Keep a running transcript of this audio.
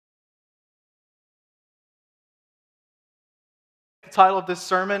title of this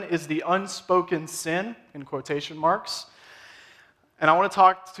sermon is The Unspoken Sin, in quotation marks. And I want to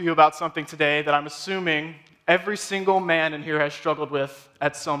talk to you about something today that I'm assuming every single man in here has struggled with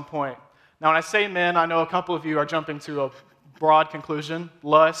at some point. Now, when I say men, I know a couple of you are jumping to a broad conclusion: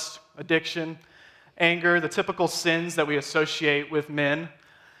 lust, addiction, anger, the typical sins that we associate with men.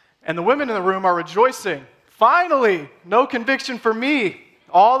 And the women in the room are rejoicing. Finally, no conviction for me.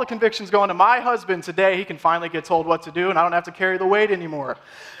 All the conviction's going to my husband today. He can finally get told what to do, and I don't have to carry the weight anymore.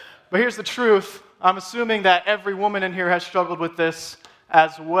 But here's the truth. I'm assuming that every woman in here has struggled with this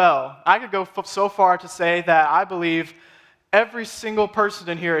as well. I could go so far to say that I believe every single person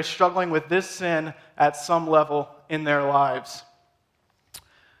in here is struggling with this sin at some level in their lives.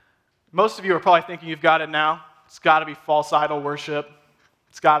 Most of you are probably thinking you've got it now. It's got to be false idol worship.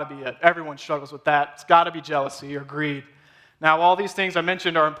 It's got to be it. Everyone struggles with that. It's got to be jealousy or greed. Now, all these things I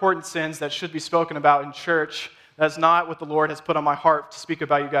mentioned are important sins that should be spoken about in church. That's not what the Lord has put on my heart to speak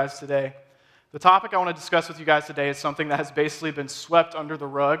about you guys today. The topic I want to discuss with you guys today is something that has basically been swept under the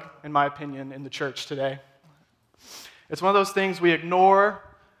rug, in my opinion, in the church today. It's one of those things we ignore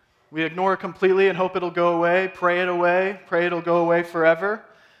completely and hope it'll go away, pray it'll go away forever,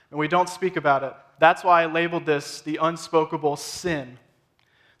 and we don't speak about it. That's why I labeled this the unspeakable sin.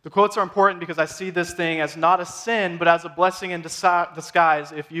 The quotes are important because I see this thing as not a sin, but as a blessing in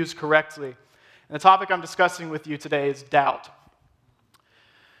disguise if used correctly. And the topic I'm discussing with you today is doubt.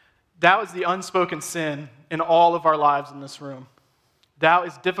 Doubt is the unspoken sin in all of our lives in this room. Doubt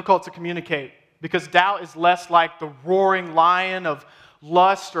is difficult to communicate because doubt is less like the roaring lion of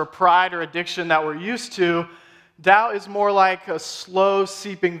lust or pride or addiction that we're used to. Doubt is more like a slow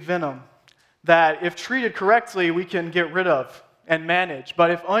seeping venom that if treated correctly, we can get rid of and manage, but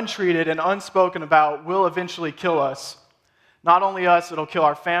if untreated and unspoken about, will eventually kill us. Not only us, it'll kill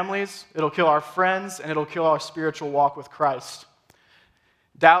our families, it'll kill our friends, and it'll kill our spiritual walk with Christ.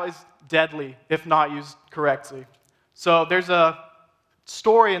 Doubt is deadly if not used correctly. So there's a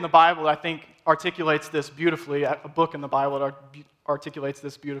story in the Bible that I think articulates this beautifully, a book in the Bible that articulates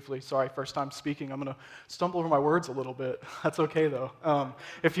this beautifully. Sorry, first time speaking, I'm going to stumble over my words a little bit. That's okay, though.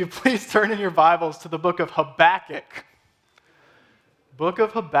 If you please turn in your Bibles to the book of Habakkuk. Book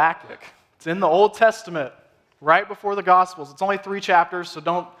of Habakkuk. It's in the Old Testament, right before the Gospels. It's only 3 chapters, so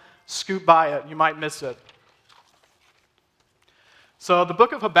don't scoot by it. You might miss it. So the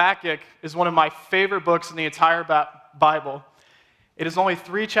book of Habakkuk is one of my favorite books in the entire Bible. It is only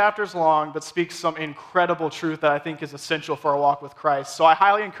 3 chapters long, but speaks some incredible truth that I think is essential for our walk with Christ. So I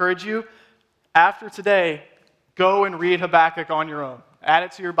highly encourage you, after today, go and read Habakkuk on your own. Add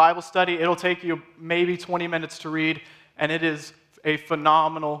it to your Bible study. It'll take you maybe 20 minutes to read, and it is a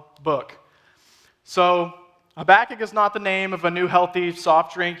phenomenal book. So Habakkuk is not the name of a new healthy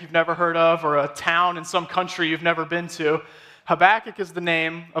soft drink you've never heard of or a town in some country you've never been to. Habakkuk is the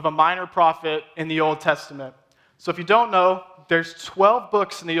name of a minor prophet in the Old Testament. So if you don't know, there's 12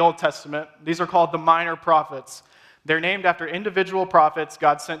 books in the Old Testament. These are called the minor prophets. They're named after individual prophets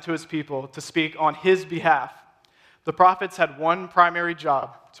God sent to his people to speak on his behalf. The prophets had one primary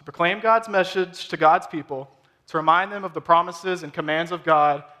job: to proclaim God's message to God's people, to remind them of the promises and commands of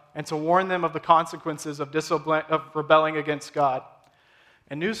God, and to warn them of the consequences of rebelling against God.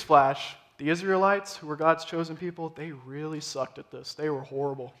 And newsflash, the Israelites, who were God's chosen people, they really sucked at this. They were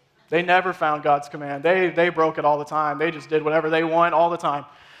horrible. They never found God's command. They broke it all the time. They just did whatever they want all the time.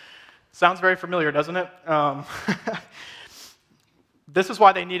 Sounds very familiar, doesn't it? This is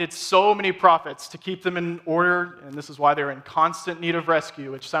why they needed so many prophets to keep them in order, and this is why they're in constant need of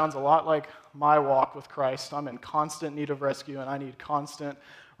rescue, which sounds a lot like my walk with Christ. I'm in constant need of rescue, and I need constant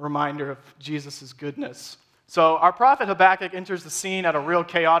reminder of Jesus' goodness. So our prophet Habakkuk enters the scene at a real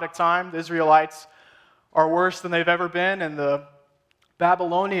chaotic time. The Israelites are worse than they've ever been, and the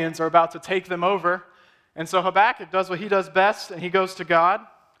Babylonians are about to take them over. And so Habakkuk does what he does best, and he goes to God.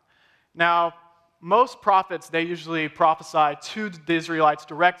 Now, most prophets, they usually prophesy to the Israelites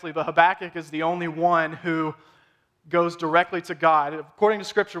directly, but Habakkuk is the only one who goes directly to God. According to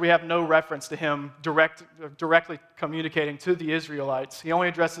Scripture, we have no reference to him directly communicating to the Israelites. He only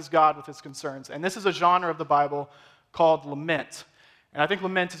addresses God with his concerns. And this is a genre of the Bible called lament. And I think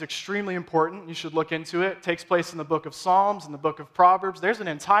lament is extremely important. You should look into it. It takes place in the book of Psalms, in the book of Proverbs. There's an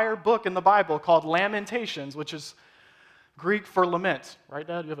entire book in the Bible called Lamentations, which is Greek for lament. Right,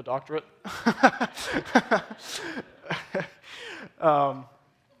 Dad? You have a doctorate?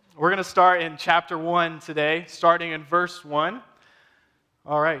 We're going to start in chapter 1 today, starting in verse 1.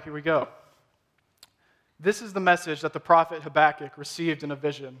 All right, here we go. This is the message that the prophet Habakkuk received in a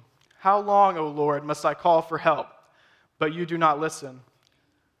vision. How long, O Lord, must I call for help, but you do not listen?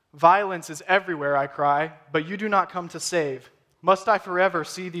 Violence is everywhere, I cry, but you do not come to save. Must I forever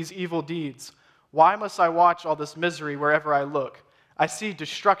see these evil deeds? Why must I watch all this misery wherever I look? I see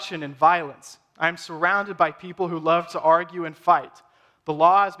destruction and violence. I am surrounded by people who love to argue and fight. The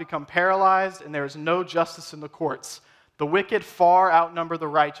law has become paralyzed, and there is no justice in the courts. The wicked far outnumber the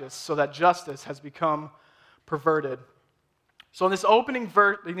righteous, so that justice has become perverted. So in these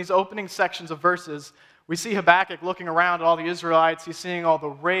opening sections of verses, we see Habakkuk looking around at all the Israelites. He's seeing all the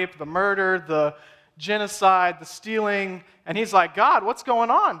rape, the murder, the genocide, the stealing, and he's like, God, what's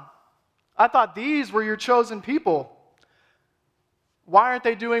going on? I thought these were your chosen people. Why aren't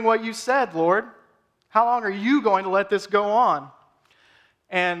they doing what you said, Lord? How long are you going to let this go on?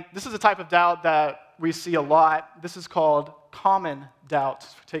 And this is a type of doubt that we see a lot. This is called common doubt.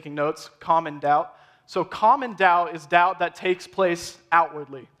 For taking notes, common doubt. So common doubt is doubt that takes place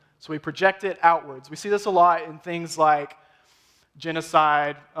outwardly. So we project it outwards. We see this a lot in things like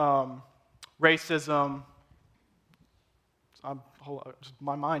genocide, racism.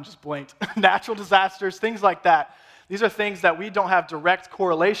 My mind just blinked. Natural disasters, things like that. These are things that we don't have direct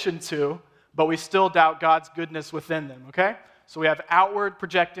correlation to, but we still doubt God's goodness within them, okay? So we have outward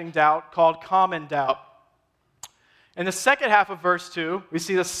projecting doubt called common doubt. In the second half of verse 2, we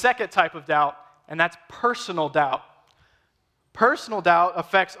see the second type of doubt, and that's personal doubt. Personal doubt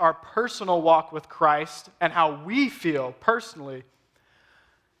affects our personal walk with Christ and how we feel personally.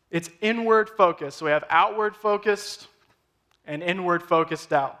 It's inward focused. So we have outward focused and inward focused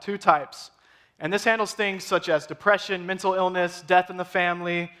doubt, two types. And this handles things such as depression, mental illness, death in the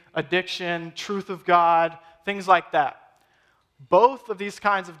family, addiction, truth of God, things like that. Both of these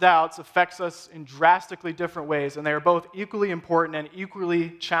kinds of doubts affects us in drastically different ways, and they are both equally important and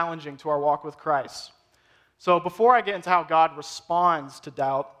equally challenging to our walk with Christ. So before I get into how God responds to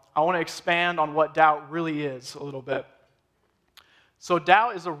doubt, I want to expand on what doubt really is a little bit. So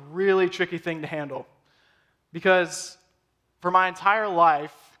doubt is a really tricky thing to handle because for my entire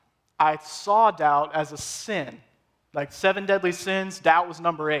life, I saw doubt as a sin. Like 7 deadly sins, doubt was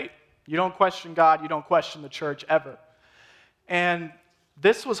number 8. You don't question God, you don't question the church ever. And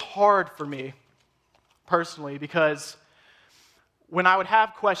this was hard for me personally because when I would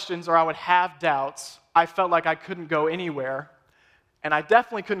have questions or I would have doubts, I felt like I couldn't go anywhere. And I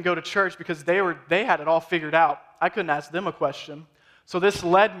definitely couldn't go to church because they had it all figured out. I couldn't ask them a question. So this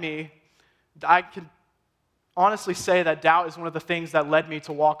led me, I can honestly say that doubt is one of the things that led me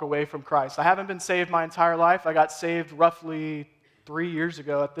to walk away from Christ. I haven't been saved my entire life. I got saved roughly 3 years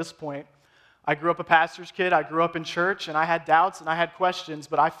ago at this point. I grew up a pastor's kid. I grew up in church, and I had doubts and I had questions,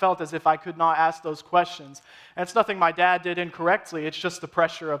 but I felt as if I could not ask those questions. And it's nothing my dad did incorrectly. It's just the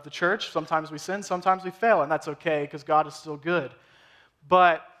pressure of the church. Sometimes we sin, sometimes we fail, and that's okay because God is still good.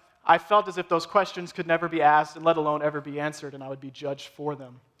 But I felt as if those questions could never be asked and let alone ever be answered, and I would be judged for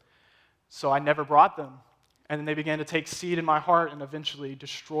them. So I never brought them. And then they began to take seed in my heart and eventually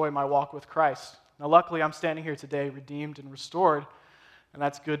destroy my walk with Christ. Now, luckily, I'm standing here today redeemed and restored, and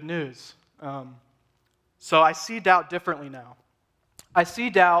that's good news. So I see doubt differently now. I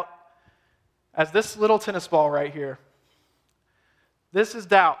see doubt as this little tennis ball right here. This is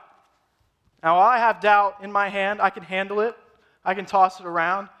doubt. Now, while I have doubt in my hand, I can handle it. I can toss it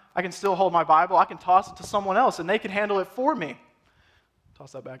around. I can still hold my Bible. I can toss it to someone else, and they can handle it for me.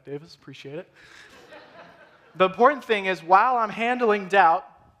 Toss that back, Davis. Appreciate it. The important thing is, while I'm handling doubt,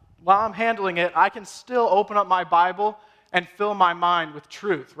 while I'm handling it, I can still open up my Bible and fill my mind with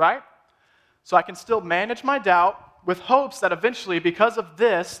truth, right? So I can still manage my doubt with hopes that eventually, because of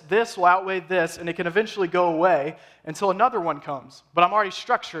this will outweigh this, and it can eventually go away until another one comes. But I'm already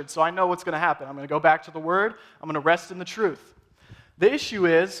structured, so I know what's going to happen. I'm going to go back to the Word. I'm going to rest in the truth. The issue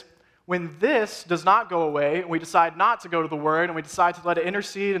is, when this does not go away, and we decide not to go to the Word, and we decide to let it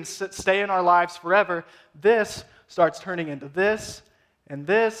intercede and stay in our lives forever, this starts turning into this, and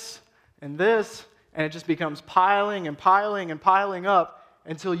this, and this, and it just becomes piling and piling and piling up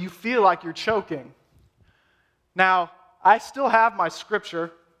until you feel like you're choking. Now, I still have my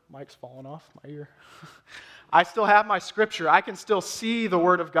scripture. Mike's falling off my ear. I still have my scripture. I can still see the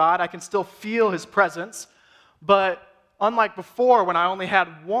Word of God. I can still feel His presence. But unlike before, when I only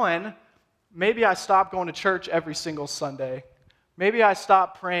had one, maybe I stopped going to church every single Sunday. Maybe I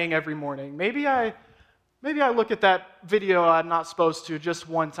stopped praying every morning. Maybe I look at that video I'm not supposed to just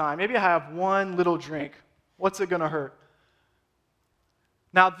one time. Maybe I have one little drink. What's it going to hurt?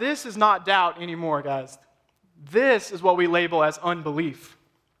 Now, this is not doubt anymore, guys. This is what we label as unbelief.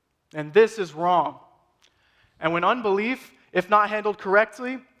 And this is wrong. And when unbelief, if not handled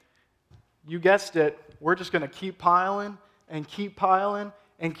correctly, you guessed it, we're just going to keep piling and keep piling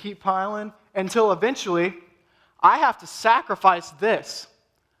and keep piling until eventually I have to sacrifice this.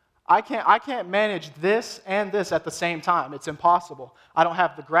 I can't manage this and this at the same time. It's impossible. I don't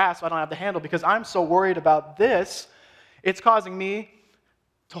have the grasp. I don't have the handle because I'm so worried about this. It's causing me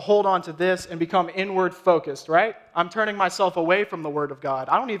to hold on to this and become inward focused, right? I'm turning myself away from the Word of God.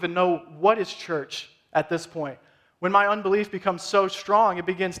 I don't even know what is church at this point. When my unbelief becomes so strong, it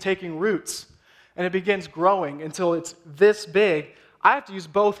begins taking roots and it begins growing until it's this big. I have to use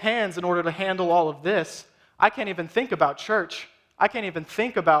both hands in order to handle all of this. I can't even think about church. I can't even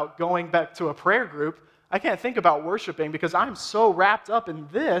think about going back to a prayer group. I can't think about worshiping because I'm so wrapped up in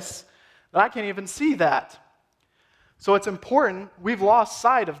this that I can't even see that. So it's important. We've lost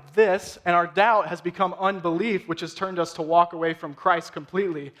sight of this, and our doubt has become unbelief, which has turned us to walk away from Christ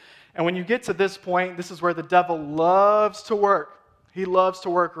completely. And when you get to this point, this is where the devil loves to work. He loves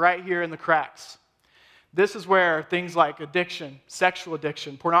to work right here in the cracks. This is where things like addiction, sexual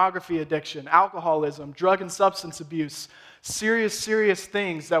addiction, pornography addiction, alcoholism, drug and substance abuse, serious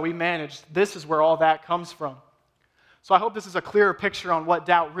things that we manage, this is where all that comes from. So I hope this is a clearer picture on what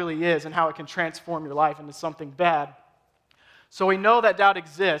doubt really is and how it can transform your life into something bad. So we know that doubt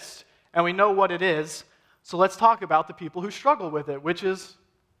exists, and we know what it is. So let's talk about the people who struggle with it, which is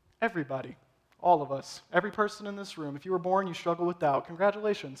everybody, all of us, every person in this room. If you were born, you struggle with doubt.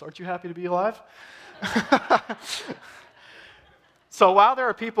 Congratulations. Aren't you happy to be alive? So while there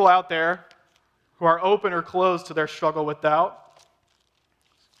are people out there who are open or closed to their struggle with doubt,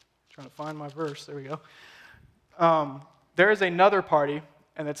 trying to find my verse, there we go. There is another party,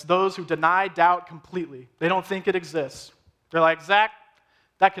 and it's those who deny doubt completely. They don't think it exists. They're like, Zach,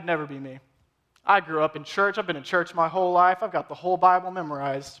 that could never be me. I grew up in church. I've been in church my whole life. I've got the whole Bible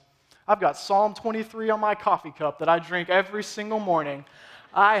memorized. I've got Psalm 23 on my coffee cup that I drink every single morning.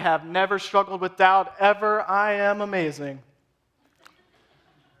 I have never struggled with doubt ever. I am amazing.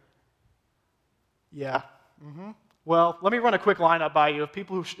 Yeah. Well, let me run a quick lineup by you of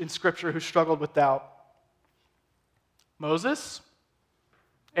people in Scripture who struggled with doubt. Moses,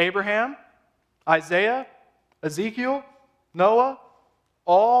 Abraham, Isaiah, Ezekiel, Noah,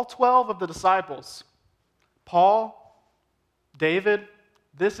 all 12 of the disciples. Paul, David,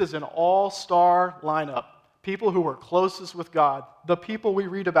 this is an all-star lineup. People who were closest with God, the people we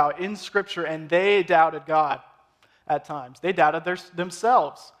read about in Scripture, and they doubted God at times. They doubted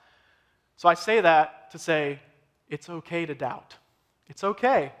themselves. So I say that to say, it's okay to doubt. It's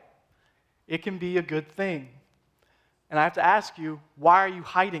okay. It can be a good thing. And I have to ask you, why are you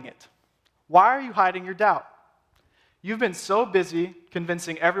hiding it? Why are you hiding your doubt? You've been so busy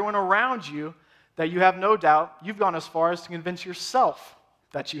convincing everyone around you that you have no doubt, you've gone as far as to convince yourself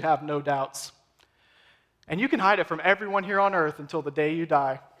that you have no doubts. And you can hide it from everyone here on earth until the day you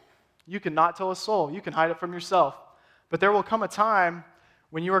die. You cannot tell a soul. You can hide it from yourself. But there will come a time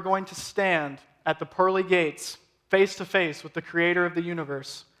when you are going to stand at the pearly gates, face to face with the creator of the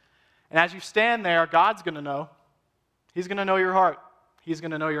universe. And as you stand there, God's going to know. He's going to know your heart. He's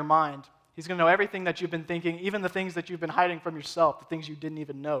going to know your mind. He's going to know everything that you've been thinking, even the things that you've been hiding from yourself, the things you didn't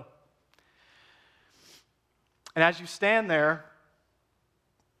even know. And as you stand there,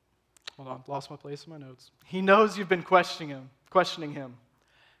 hold on, lost my place in my notes. He knows you've been questioning him.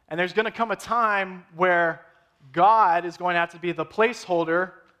 And there's going to come a time where God is going to have to be the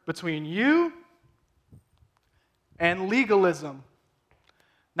placeholder between you and legalism.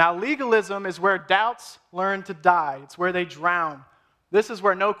 Now, legalism is where doubts learn to die. It's where they drown. This is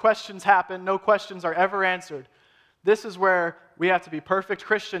where no questions happen, no questions are ever answered. This is where we have to be perfect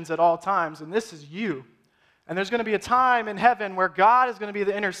Christians at all times, and this is you. And there's going to be a time in heaven where God is going to be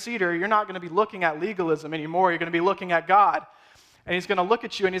the interceder. You're not going to be looking at legalism anymore. You're going to be looking at God. And he's going to look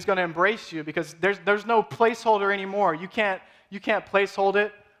at you and he's going to embrace you because there's no placeholder anymore. You can't placehold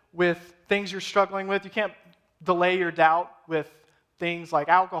it with things you're struggling with. You can't delay your doubt with things like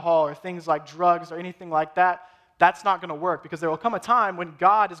alcohol or things like drugs or anything like that. That's not going to work because there will come a time when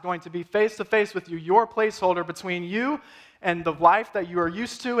God is going to be face to face with you, your placeholder between you and the life that you are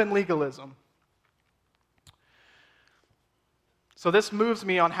used to in legalism. So this moves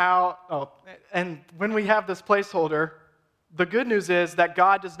me on and when we have this placeholder, the good news is that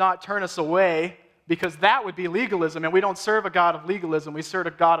God does not turn us away because that would be legalism, and we don't serve a God of legalism, we serve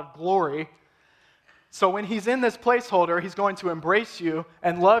a God of glory. So when he's in this placeholder, he's going to embrace you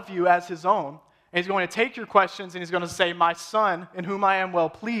and love you as his own. And he's going to take your questions and he's going to say, my son, in whom I am well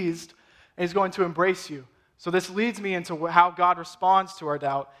pleased, and he's going to embrace you. So this leads me into how God responds to our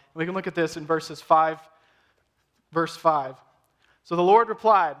doubt. And we can look at this in verse 5. So the Lord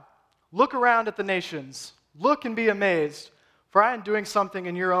replied, look around at the nations, look and be amazed, for I am doing something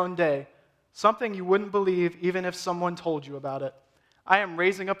in your own day, something you wouldn't believe even if someone told you about it. I am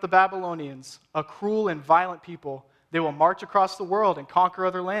raising up the Babylonians, a cruel and violent people. They will march across the world and conquer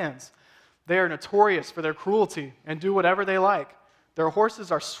other lands. They are notorious for their cruelty and do whatever they like. Their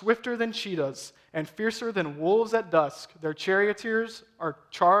horses are swifter than cheetahs and fiercer than wolves at dusk. Their charioteers are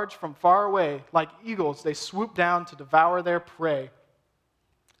charged from far away. Like eagles, they swoop down to devour their prey.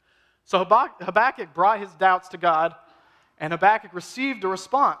 So Habakkuk brought his doubts to God, and Habakkuk received a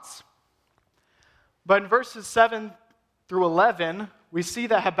response. But in verses 7 through 11, we see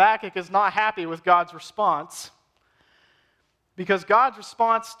that Habakkuk is not happy with God's response, because God's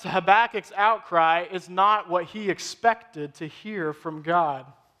response to Habakkuk's outcry is not what he expected to hear from God.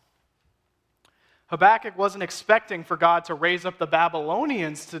 Habakkuk wasn't expecting for God to raise up the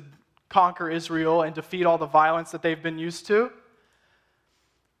Babylonians to conquer Israel and defeat all the violence that they've been used to.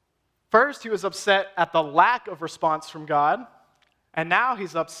 First, he was upset at the lack of response from God, and now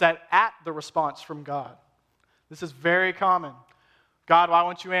he's upset at the response from God. This is very common. God, why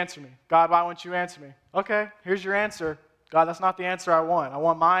won't you answer me? God, why won't you answer me? Okay, here's your answer. God, that's not the answer I want. I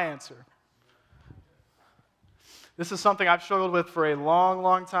want my answer. This is something I've struggled with for a long,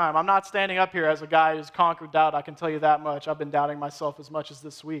 long time. I'm not standing up here as a guy who's conquered doubt. I can tell you that much. I've been doubting myself as much as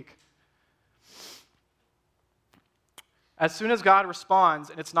this week. As soon as God responds,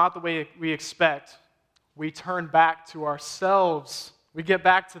 and it's not the way we expect, we turn back to ourselves. We get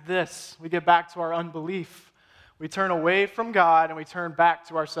back to this. We get back to our unbelief. We turn away from God and we turn back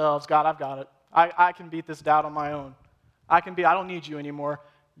to ourselves. God, I've got it. I can beat this doubt on my own. I don't need you anymore.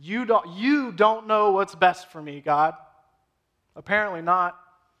 You don't know what's best for me, God. Apparently not.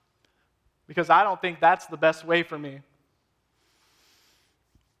 Because I don't think that's the best way for me.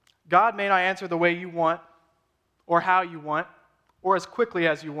 God may not answer the way you want, or how you want, or as quickly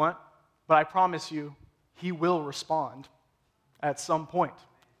as you want, but I promise you, he will respond at some point.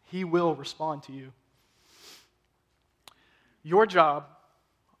 He will respond to you. Your job,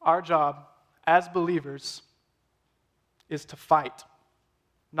 our job as believers, is to fight.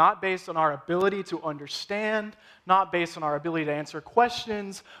 Not based on our ability to understand, not based on our ability to answer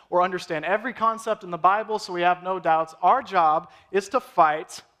questions or understand every concept in the Bible so we have no doubts. Our job is to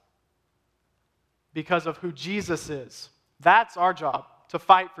fight because of who Jesus is. That's our job, to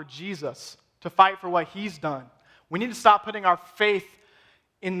fight for Jesus, to fight for what he's done. We need to stop putting our faith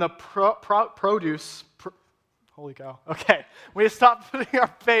in the holy cow, okay. We need to stop putting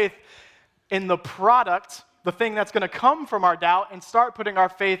our faith in the product, the thing that's going to come from our doubt, and start putting our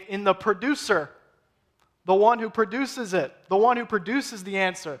faith in the producer, the one who produces it, the one who produces the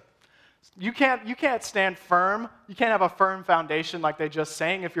answer. You can't stand firm. You can't have a firm foundation like they just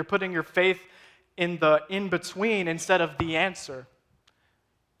sang if you're putting your faith in the in-between instead of the answer.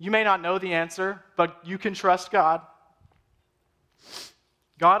 You may not know the answer, but you can trust God.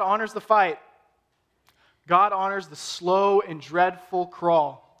 God honors the fight. God honors the slow and dreadful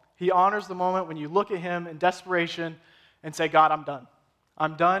crawl. He honors the moment when you look at him in desperation and say, God, I'm done.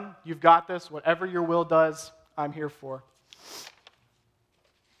 I'm done. You've got this. Whatever your will does, I'm here for.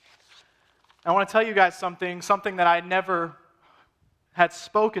 I want to tell you guys something that I never had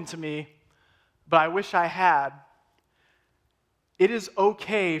spoken to me, but I wish I had. It is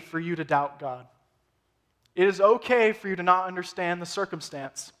okay for you to doubt God. It is okay for you to not understand the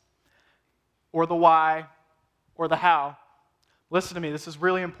circumstance or the why or the how. Listen to me, this is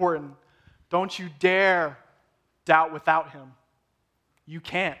really important. Don't you dare doubt without him. You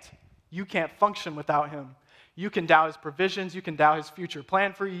can't. You can't function without him. You can doubt his provisions. You can doubt his future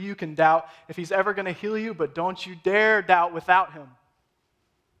plan for you. You can doubt if he's ever going to heal you, but don't you dare doubt without him.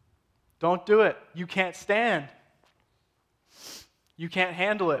 Don't do it. You can't stand. You can't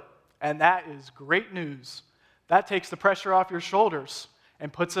handle it. And that is great news. That takes the pressure off your shoulders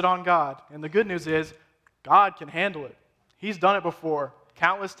and puts it on God. And the good news is, God can handle it. He's done it before,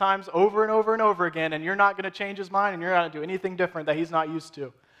 countless times, over and over and over again, and you're not going to change his mind, and you're not going to do anything different that he's not used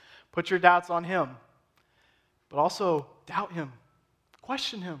to. Put your doubts on him. But also, doubt him.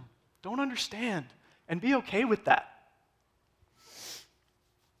 Question him. Don't understand. And be okay with that.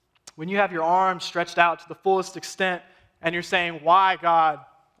 When you have your arms stretched out to the fullest extent, and you're saying, why, God?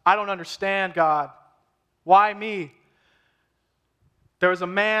 I don't understand, God. Why me? There was a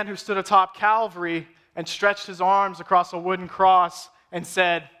man who stood atop Calvary and stretched his arms across a wooden cross and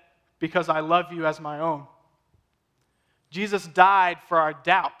said, because I love you as my own. Jesus died for our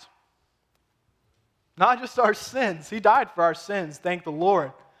doubt. Not just our sins. He died for our sins, thank the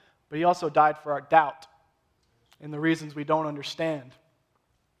Lord. But he also died for our doubt and the reasons we don't understand,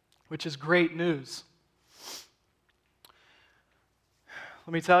 which is great news.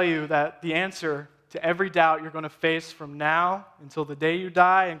 Let me tell you that the answer to every doubt you're going to face from now until the day you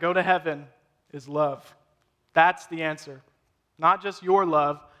die and go to heaven is love. That's the answer. Not just your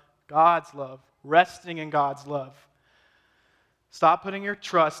love, God's love. Resting in God's love. Stop putting your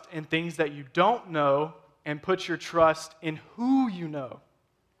trust in things that you don't know and put your trust in who you know.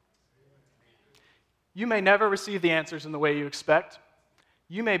 You may never receive the answers in the way you expect.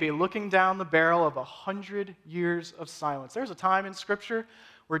 You may be looking down the barrel of 100 years of silence. There's a time in Scripture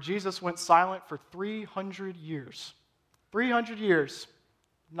where Jesus went silent for 300 years. 300 years,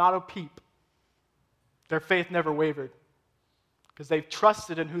 not a peep. Their faith never wavered because they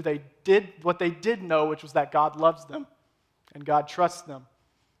trusted in what they did know, which was that God loves them and God trusts them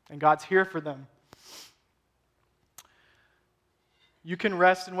and God's here for them. You can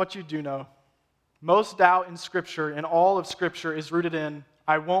rest in what you do know. Most doubt in Scripture, in all of Scripture, is rooted in,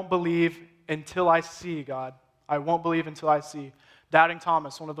 I won't believe until I see, God. I won't believe until I see. Doubting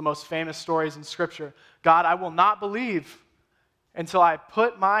Thomas, one of the most famous stories in Scripture. God, I will not believe until I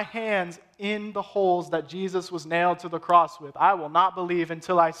put my hands in the holes that Jesus was nailed to the cross with. I will not believe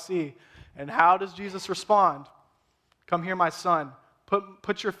until I see. And how does Jesus respond? Come here, my son.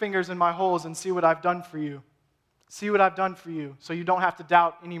 Put your fingers in my holes and see what I've done for you. See what I've done for you so you don't have to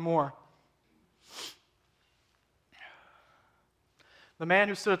doubt anymore. The man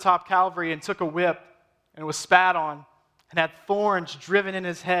who stood atop Calvary and took a whip and was spat on and had thorns driven in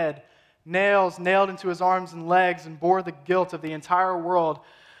his head, nails nailed into his arms and legs, and bore the guilt of the entire world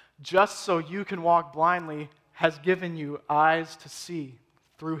just so you can walk blindly, has given you eyes to see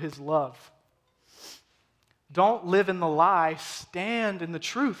through his love. Don't live in the lie, stand in the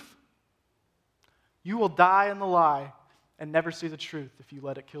truth. You will die in the lie and never see the truth if you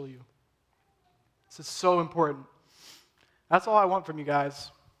let it kill you. This is so important. That's all I want from you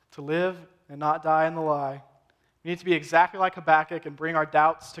guys, to live and not die in the lie. We need to be exactly like Habakkuk and bring our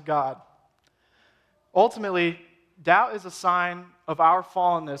doubts to God. Ultimately, doubt is a sign of our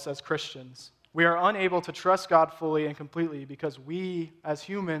fallenness as Christians. We are unable to trust God fully and completely because we, as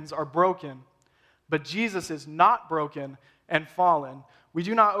humans, are broken. But Jesus is not broken and fallen. We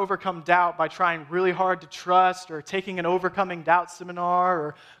do not overcome doubt by trying really hard to trust or taking an overcoming doubt seminar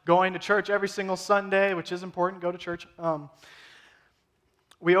or going to church every single Sunday, which is important, go to church.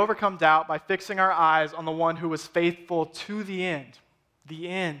 We overcome doubt by fixing our eyes on the one who was faithful to the end. The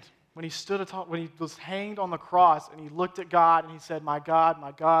end. When he was hanged on the cross and he looked at God and he said, my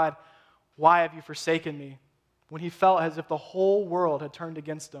God, why have you forsaken me? When he felt as if the whole world had turned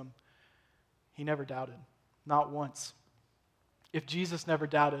against him, he never doubted, not once. If Jesus never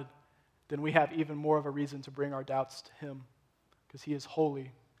doubted, then we have even more of a reason to bring our doubts to him, because he is holy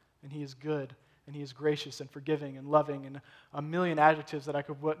and he is good and he is gracious and forgiving and loving, and a million adjectives that I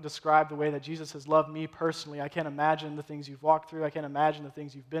could describe the way that Jesus has loved me personally. I can't imagine the things you've walked through. I can't imagine the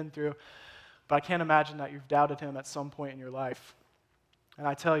things you've been through, but I can't imagine that you've doubted him at some point in your life. And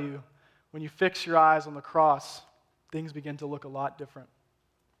I tell you, when you fix your eyes on the cross, things begin to look a lot different.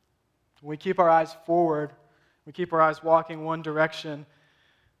 When we keep our eyes forward, we keep our eyes walking one direction,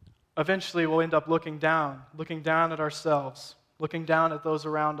 eventually we'll end up looking down at ourselves, looking down at those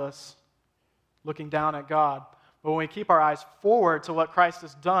around us, looking down at God. But when we keep our eyes forward to what Christ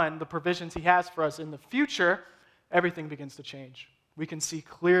has done, the provisions he has for us in the future, everything begins to change. We can see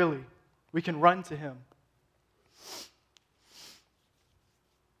clearly. We can run to him.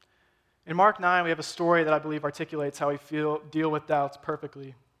 In Mark 9, we have a story that I believe articulates how we deal with doubts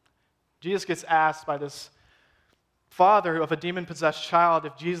perfectly. Jesus gets asked by this father of a demon-possessed child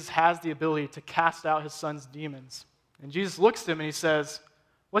if Jesus has the ability to cast out his son's demons. And Jesus looks at him and he says,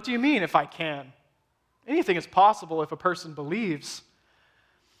 what do you mean if I can? Anything is possible if a person believes.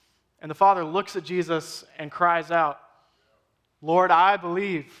 And the father looks at Jesus and cries out, Lord, I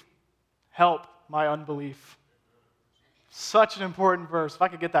believe. Help my unbelief. Such an important verse. If I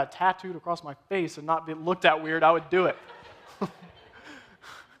could get that tattooed across my face and not be looked at weird, I would do it.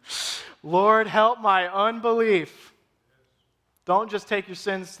 Lord, help my unbelief. Don't just take your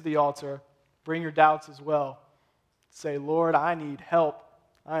sins to the altar. Bring your doubts as well. Say, Lord, I need help.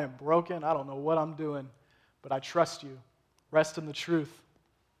 I am broken. I don't know what I'm doing, but I trust you. Rest in the truth.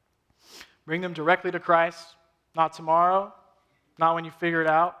 Bring them directly to Christ, not tomorrow, not when you figure it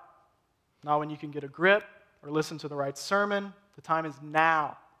out, not when you can get a grip or listen to the right sermon. The time is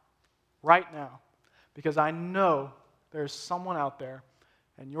now, right now, because I know there's someone out there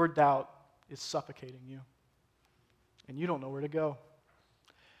and your doubt is suffocating you, and you don't know where to go,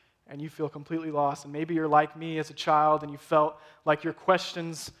 and you feel completely lost. And maybe you're like me as a child, and you felt like your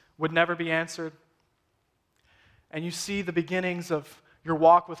questions would never be answered, and you see the beginnings of your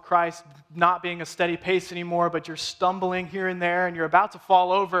walk with Christ not being a steady pace anymore, but you're stumbling here and there, and you're about to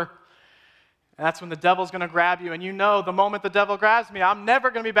fall over, and that's when the devil's going to grab you, and you know the moment the devil grabs me, I'm never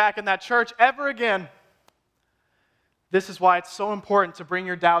going to be back in that church ever again. This is why it's so important to bring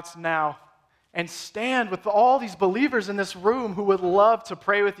your doubts now. and stand with all these believers in this room who would love to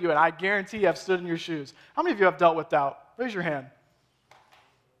pray with you, and I guarantee I've stood in your shoes. How many of you have dealt with doubt? Raise your hand.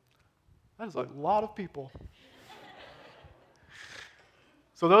 That is a lot of people.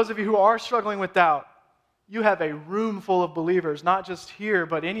 So those of you who are struggling with doubt, you have a room full of believers, not just here,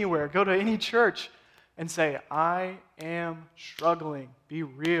 but anywhere. Go to any church and say, I am struggling. Be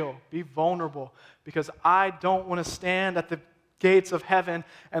real. Be vulnerable. Because I don't want to stand at the gates of heaven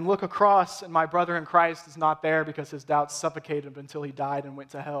and look across and my brother in Christ is not there because his doubts suffocated him until he died and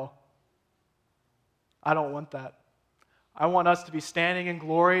went to hell. I don't want that. I want us to be standing in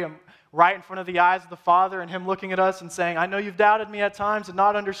glory right in front of the eyes of the Father and him looking at us and saying, I know you've doubted me at times and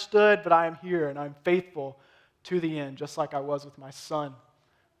not understood, but I am here and I'm faithful to the end, just like I was with my son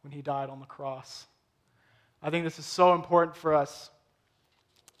when he died on the cross. I think this is so important for us.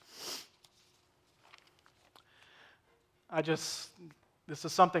 This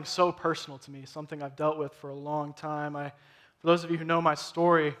is something so personal to me, something I've dealt with for a long time. For those of you who know my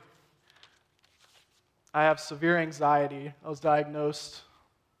story, I have severe anxiety. I was diagnosed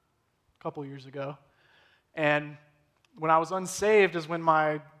a couple years ago. And when I was unsaved is when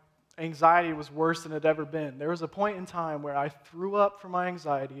my anxiety was worse than it had ever been. There was a point in time where I threw up from my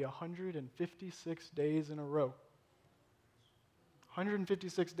anxiety 156 days in a row.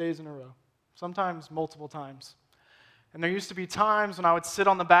 156 days in a row, sometimes multiple times. And there used to be times when I would sit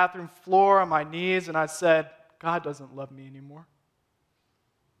on the bathroom floor on my knees and I said, God doesn't love me anymore.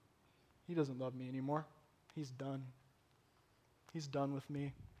 He doesn't love me anymore. He's done. He's done with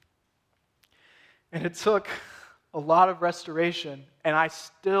me. And it took a lot of restoration, and I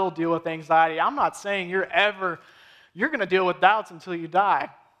still deal with anxiety. I'm not saying you're going to deal with doubts until you die.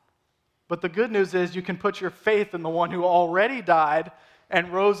 But the good news is you can put your faith in the one who already died and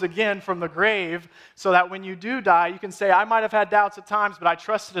rose again from the grave, so that when you do die, you can say, I might have had doubts at times, but I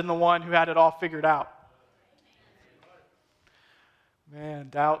trusted in the one who had it all figured out. Man,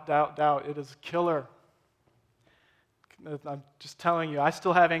 doubt. It is a killer. I'm just telling you, I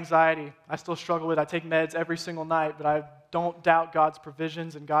still have anxiety. I still struggle with it. I take meds every single night, but I don't doubt God's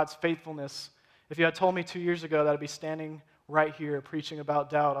provisions and God's faithfulness. If you had told me 2 years ago that I'd be standing right here preaching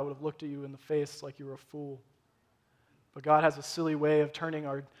about doubt, I would have looked at you in the face like you were a fool. But God has a silly way of turning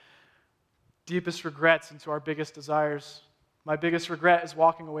our deepest regrets into our biggest desires. My biggest regret is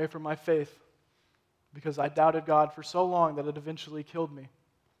walking away from my faith because I doubted God for so long that it eventually killed me.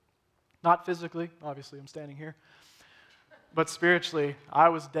 Not physically, obviously, I'm standing here. But spiritually, I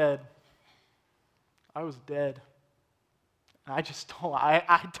was dead. I was dead. I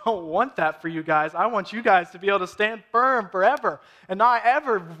don't want that for you guys. I want you guys to be able to stand firm forever and not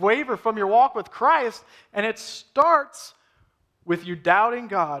ever waver from your walk with Christ. And it starts with you doubting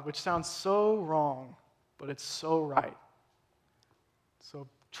God, which sounds so wrong, but it's so right. So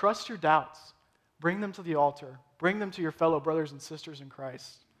trust your doubts. Bring them to the altar. Bring them to your fellow brothers and sisters in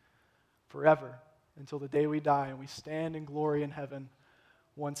Christ forever until the day we die and we stand in glory in heaven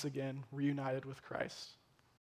once again reunited with Christ.